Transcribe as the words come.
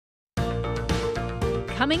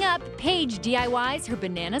Coming up, Paige DIYs her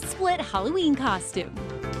banana split Halloween costume.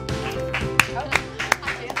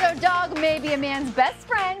 So dog may be a man's best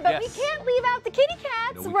friend, but Yes. we can't leave out the kitty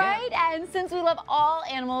cats, No, we right? can't. And since we love all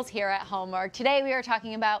animals here at Hallmark, today we are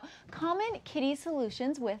talking about common kitty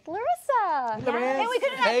solutions with Larissa. And we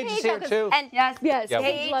couldn't have Paige is here, because- too. And Yes, yes, Yeah,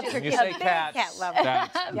 Paige loves her When you kitty. say cats, cat lover.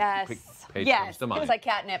 that's Yes. Paige Yes, comes to it mind. It's like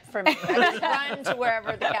catnip for me. I just run to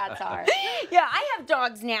wherever the cats are. Yeah, I have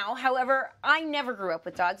dogs now. However, I never grew up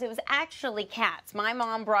with dogs. It was actually cats. My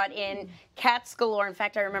mom brought in cats galore. In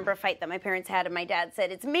fact, I remember a fight that my parents had, and my dad said,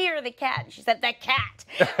 "It's me or the cat?" And she said, "The cat."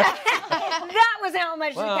 That was how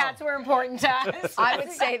much Wow. the cats were important to us. I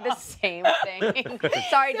would say the same thing.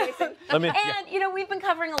 Sorry, Jason. And you know, we've been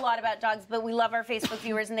covering a lot about dogs, but we love our Facebook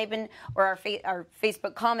viewers, and they've been, or our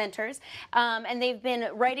Facebook commenters, and they've been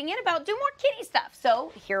writing in about do more kitty stuff.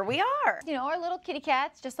 So here we are. You know, our little kitty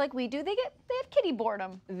cats, just like we do, they have kitty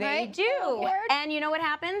boredom. They right? do. Word. And you know what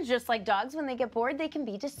happens? Just like dogs, when they get bored, they can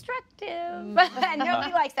be destructive. And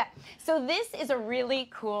nobody likes that. So this is a really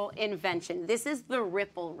cool invention. This is the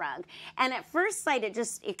ripple rug. And at first sight,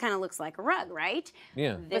 it kind of looks like a rug, right?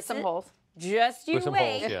 Yeah. With some holes. Just you With some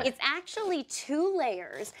wait. holes, yeah. It's actually 2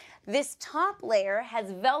 layers. This top layer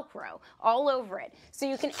has Velcro all over it. So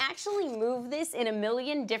you can actually move this in a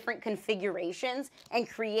million different configurations and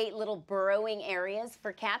create little burrowing areas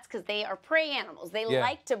for cats because they are prey animals. They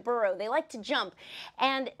like to burrow. They like to jump.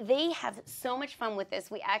 And they have so much fun with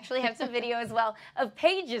this. We actually have some video as well of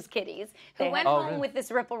Paige's kitties who went home with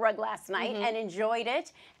this ripple rug last night and enjoyed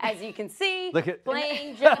it. As you can see, Look at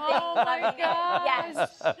playing, jumping, Oh my loving it. gosh.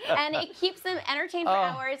 Yes. And it keeps them entertained for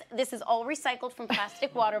hours. This is all recycled from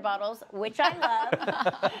plastic water bottles, which I love.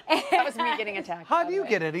 That was me getting attacked. How by do the you way.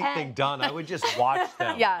 get anything done? I would just watch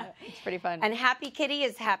them. Yeah, it's pretty fun. And happy kitty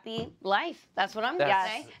is happy life. That's what I'm going to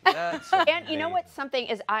say. That's And you know what? Something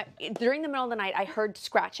is, during the middle of the night, I heard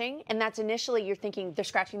scratching, and that's initially you're thinking they're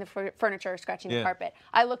scratching the furniture, scratching the carpet.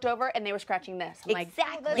 I looked over, and they were scratching this. I'm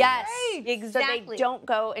Exactly. like, yes, Exactly. So they don't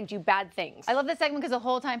go and do bad things. I love this segment because the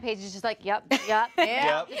whole time Paige is just like, yep,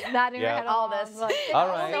 not in her head All this. Like, All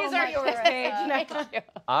right. these are yours, Paige.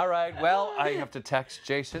 All right. Well, I have to text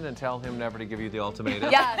Jason and tell him never to give you the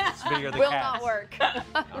ultimatum. Yes. It's me or the Will cats. not work.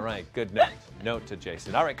 All right. Good note. Note to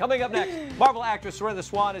Jason. All right. Coming up next, Marvel actress Serena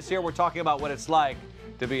Swan is here. We're talking about what it's like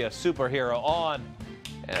to be a superhero on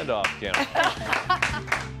and off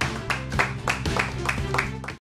camera.